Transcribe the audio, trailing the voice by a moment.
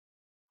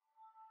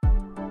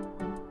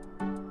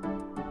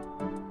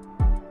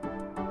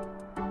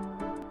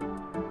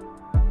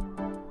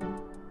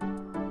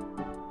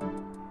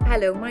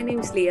Hello, my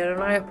name's Leah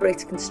and I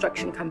operate a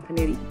construction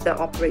company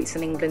that operates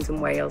in England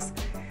and Wales.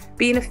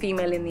 Being a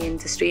female in the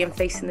industry and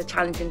facing the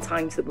challenging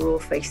times that we're all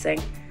facing,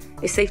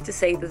 it's safe to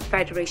say that the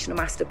Federation of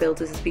Master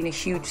Builders has been a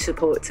huge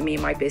support to me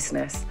and my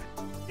business.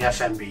 The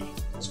FMB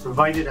has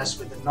provided us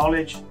with the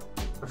knowledge,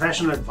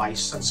 professional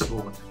advice and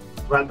support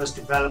to help us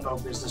develop our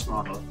business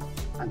model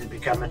and to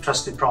become a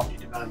trusted property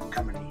development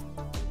company.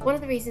 One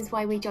of the reasons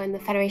why we joined the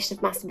Federation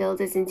of Master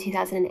Builders in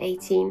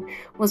 2018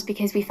 was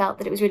because we felt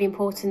that it was really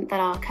important that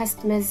our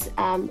customers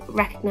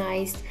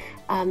recognised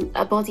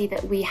a body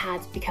that we had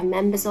become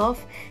members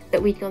of,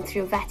 that we'd gone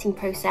through a vetting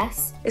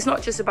process. It's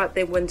not just about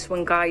their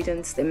one-to-one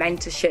guidance, their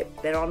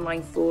mentorship, their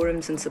online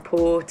forums and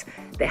support,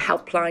 their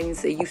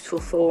helplines, their useful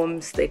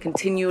forms, their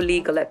continual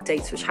legal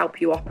updates which help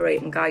you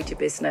operate and guide your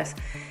business.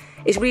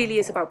 It really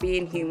is about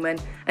being human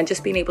and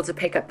just being able to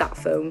pick up that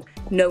phone,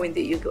 knowing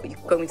that you're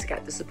going to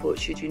get the support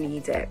should you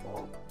need it.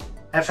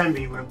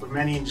 FMB work with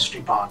many industry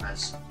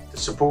partners to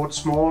support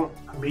small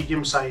and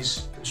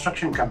medium-sized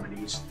construction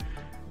companies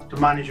to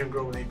manage and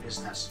grow their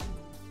business.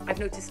 I've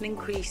noticed an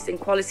increase in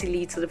quality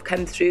leads that have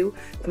come through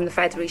from the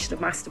Federation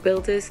of Master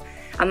Builders,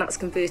 and that's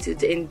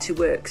converted into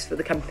works for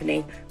the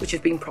company, which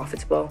have been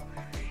profitable.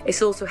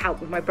 It's also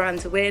helped with my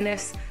brand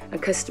awareness,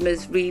 and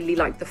customers really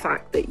like the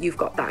fact that you've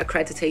got that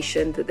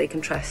accreditation that they can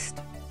trust.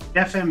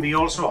 The FMB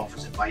also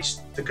offers advice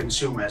to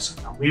consumers,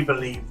 and we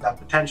believe that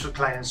potential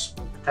clients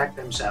will protect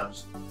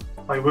themselves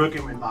by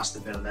working with master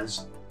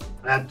builders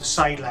and help to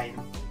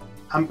sideline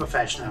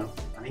unprofessional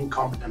and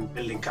incompetent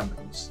building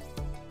companies.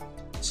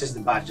 This is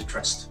the badge of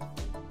trust.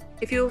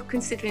 If you're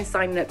considering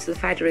signing up to the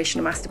Federation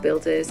of Master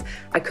Builders,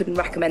 I couldn't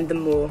recommend them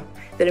more.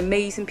 They're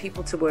amazing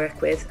people to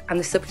work with, and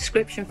the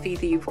subscription fee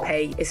that you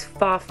pay is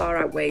far, far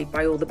outweighed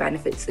by all the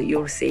benefits that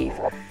you'll receive.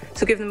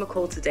 So give them a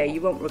call today, you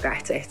won't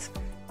regret it.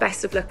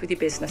 Best of luck with your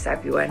business,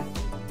 everyone.